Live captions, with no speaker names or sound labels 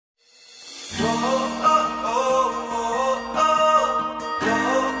Very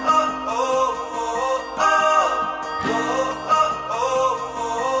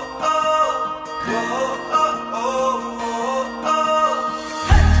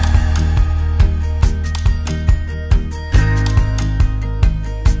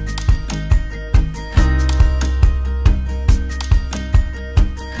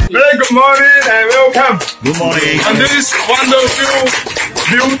good morning and welcome. Good morning. On this wonderful,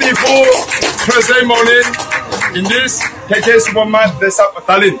 beautiful Thursday morning in this KK SuperMart Desa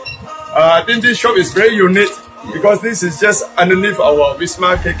Petaling. I think this shop is very unique because this is just underneath our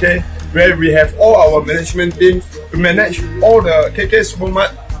Wisma KK, where we have all our management team to manage all the KK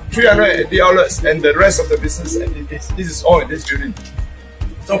SuperMart 380 outlets and the rest of the business entities. This is all in this building.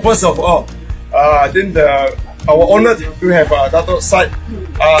 So first of all, I think our honor to have Dato Syed,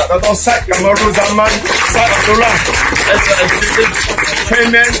 Kamaruzaman, Syed Abdullah as the executive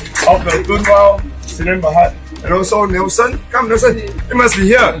chairman of the TONEWOWxKKSuperMart, and also Nelson. Come Nelson, you must be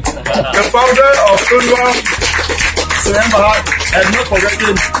here. The founder of TONEWOWxKKSuperMart, and not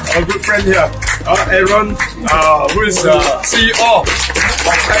forgetting our good friend here, Aaron, who is CEO of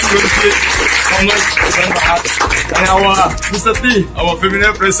Pengerusi, and our Mr. T, our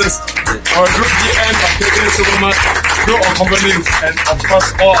familiar faces, our group GM of KK SuperMart, group of companies, and of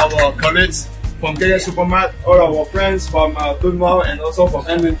course all our colleagues from KK SuperMart, all our friends from TONEWOW and also from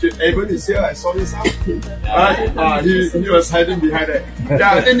MCASH. Evan is here, I saw this now. He was hiding behind it.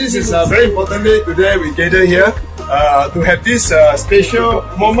 Yeah, I think this is very importantly today we gather here to have this special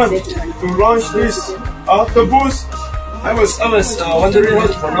moment to launch this menebus. I was wondering how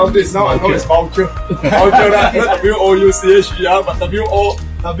to pronounce this. Now I know it's WOWcher. WOWcher, not WOUCHER, but WOWCHER.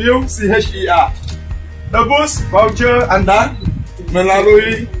 Menebus, WOWcher, anda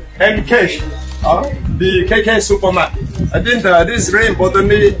melalui MCASH, the KK SuperMart. I think this is very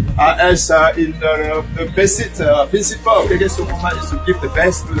importantly as in the basic principle of KK SuperMart is to give the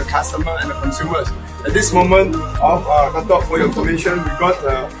best to the customer and the consumers. At this moment of Dato, for your information, we got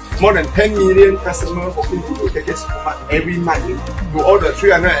more than 10 million customers walking into KK SuperMart every month. To all the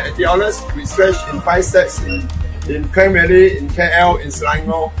 380 outlets, we stretch in 5 sets in Klang Valley, in KL, in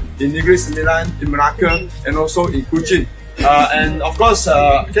Selangor, in Negeri Sembilan, in Melaka, and also in Kuching. And of course,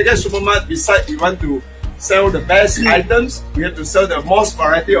 KK SuperMart, besides we want to sell the best items, we have to sell the most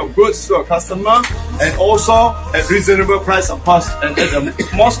variety of goods to a customer, and also at reasonable price of course, and at the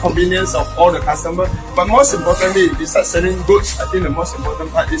most convenience of all the customers. But most importantly, besides selling goods, I think the most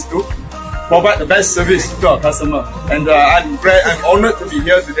important part is to provide the best service to our customer. And I'm honored to be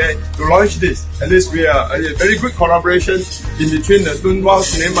here today to launch this. At least we are a very good collaboration in between the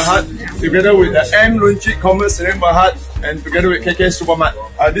TONEWOWxKKSuperMart together with the M.Lunchit and together with KK SuperMart.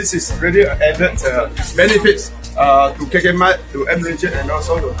 This is really added benefits to KK Mart, to M.Lunchit, and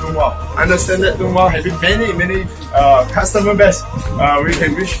also to TONEWOW. I understand that TONEWOW having many customer base. We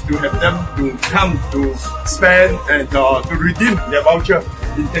can wish to have them to come to spend and to redeem their voucher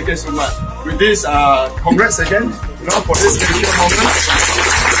in KK SuperMart. With this, congrats again, for this special moment.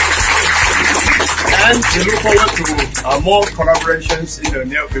 And we look forward to more collaborations in the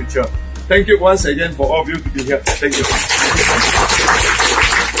near future. Thank you once again for all of you to be here. Thank you.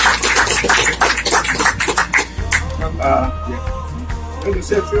 You want to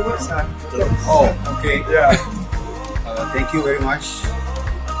say a few words? Oh, okay. Yeah. Thank you very much.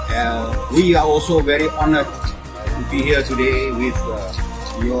 We are also very honored to be here today with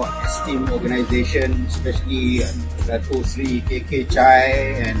your esteemed organization, especially Dato Seri, KK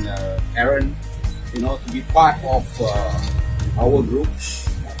Chai, and Aaron, to be part of our group,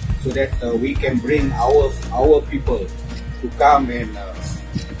 so that we can bring our people to come and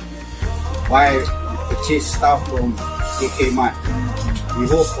purchase stuff from KK Mart. We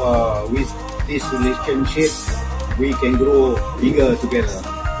hope with this relationship we can grow bigger together.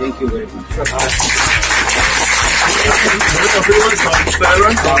 Thank you very much.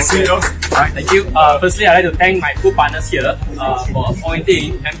 Thank you. Firstly, I'd like to thank my two partners here for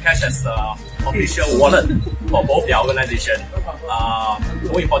appointing MCASH as official wallet for both their organization.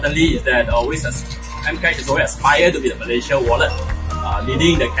 More importantly is that MCASH is always aspired to be the Malaysia wallet,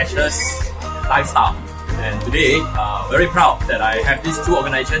 leading the cashless lifestyle. And today, very proud that I have these two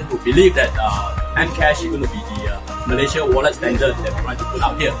organizations who believe that MCASH is going to be the Malaysia wallet standard that we're trying to put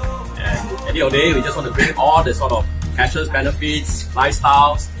out here. And at the end of the day, we just want to bring all the sort of cashless benefits,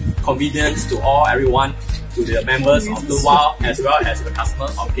 lifestyles, convenience to everyone, to the members of TONEWOW as well as the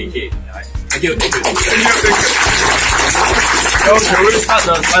customers of KK. Right. Thank you. Thank you. So shall we start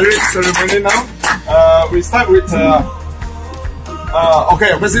the signing ceremony now? We start with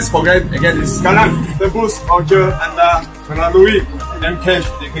okay, first this program again is sekarang menebus, WOWcher, anda melalui. MCASH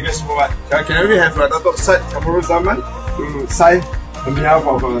and KK SuperMart. Can we have Dato Syed Kamaruzaman to sign on behalf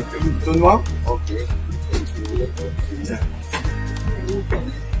of TONEWOW? Okay. Yeah.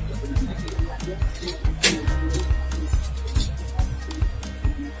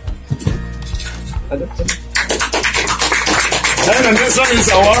 And this one is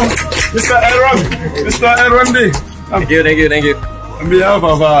our Mr. Aaron. Mr. Aaron D. Thank you. On behalf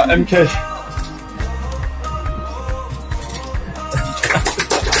of MCASH.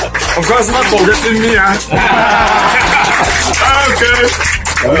 Of course, not forgetting me. Okay.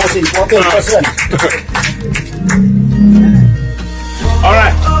 The most important person.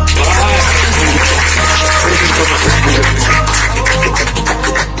 Alright.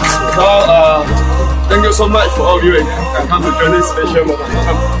 So, thank you so much for all of you again. And come to join this special moment.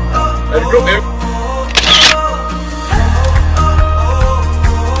 And group